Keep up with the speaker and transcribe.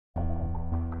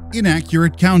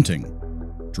inaccurate counting,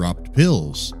 dropped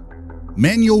pills,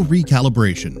 manual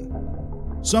recalibration.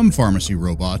 Some pharmacy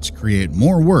robots create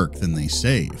more work than they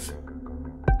save.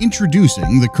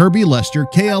 Introducing the Kirby Lester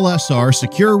KL-SR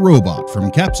Secure Robot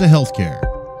from Capsa Healthcare.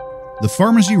 The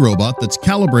pharmacy robot that's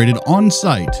calibrated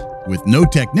on-site with no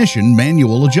technician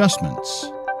manual adjustments.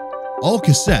 All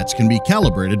cassettes can be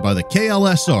calibrated by the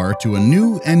KL-SR to a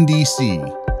new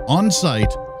NDC,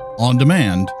 on-site,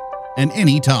 on-demand, and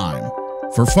anytime.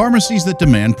 For pharmacies that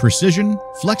demand precision,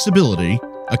 flexibility,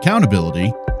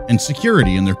 accountability, and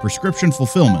security in their prescription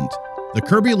fulfillment, the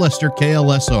Kirby Lester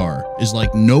KL-SR is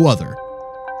like no other.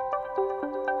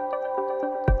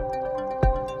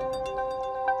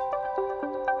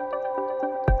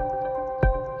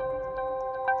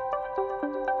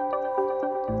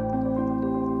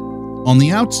 On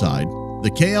the outside,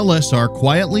 the KL-SR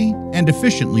quietly and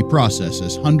efficiently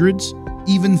processes hundreds,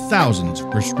 even thousands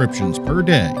of prescriptions per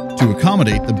day to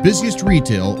accommodate the busiest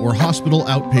retail or hospital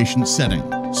outpatient setting.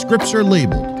 Scripts are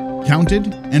labeled,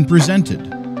 counted, and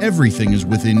presented. Everything is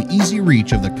within easy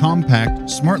reach of the compact,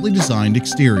 smartly designed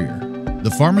exterior.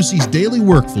 The pharmacy's daily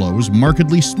workflow is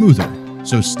markedly smoother,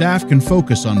 so staff can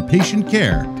focus on patient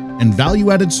care and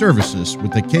value-added services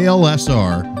with the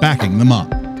KL-SR backing them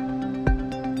up.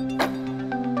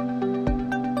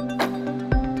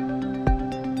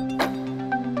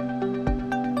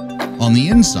 On the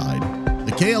inside,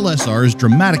 the KL-SR is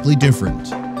dramatically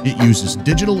different. It uses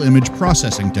digital image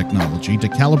processing technology to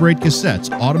calibrate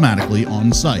cassettes automatically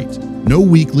on-site. No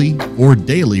weekly or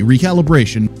daily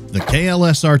recalibration. The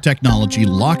KL-SR technology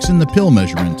locks in the pill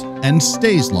measurement and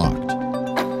stays locked.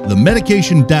 The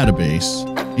medication database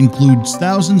includes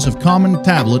thousands of common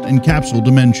tablet and capsule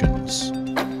dimensions.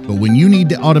 But when you need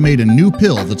to automate a new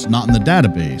pill that's not in the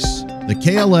database, the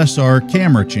KL-SR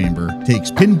camera chamber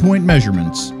takes pinpoint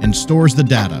measurements and stores the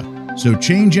data, so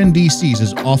change NDCs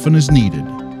as often as needed,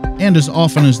 and as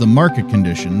often as the market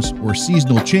conditions or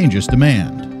seasonal changes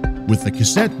demand. With the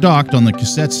cassette docked on the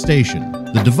cassette station,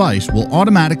 the device will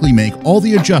automatically make all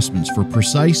the adjustments for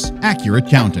precise, accurate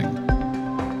counting.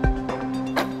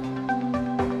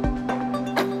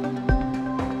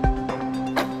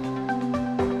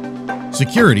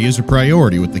 Security is a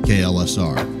priority with the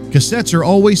KL-SR. Cassettes are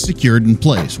always secured in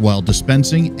place while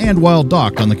dispensing and while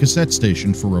docked on the cassette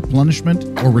station for replenishment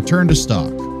or return to stock.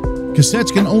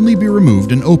 Cassettes can only be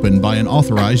removed and opened by an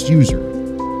authorized user.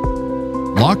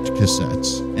 Locked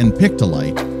cassettes and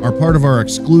pick-to-light are part of our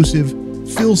exclusive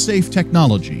Fill-Safe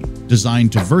technology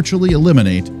designed to virtually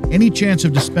eliminate any chance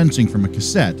of dispensing from a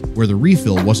cassette where the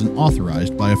refill wasn't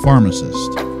authorized by a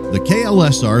pharmacist. The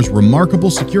KL-SR's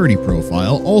remarkable security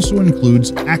profile also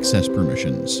includes access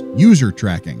permissions, user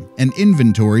tracking, and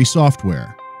inventory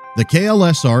software. The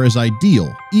KL-SR is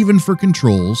ideal even for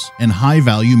controls and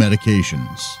high-value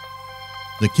medications.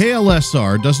 The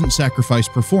KL-SR doesn't sacrifice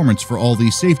performance for all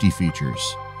these safety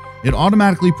features. It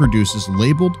automatically produces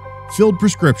labeled, filled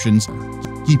prescriptions,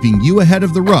 keeping you ahead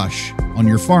of the rush on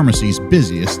your pharmacy's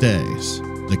busiest days.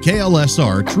 The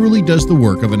KL-SR truly does the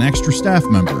work of an extra staff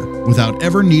member without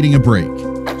ever needing a break,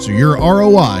 so your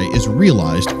ROI is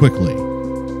realized quickly.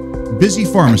 Busy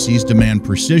pharmacies demand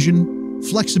precision,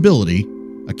 flexibility,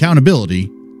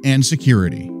 accountability, and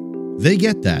security. They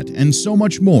get that and so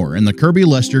much more in the Kirby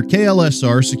Lester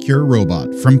KL-SR Secure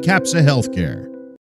Robot from Capsa Healthcare.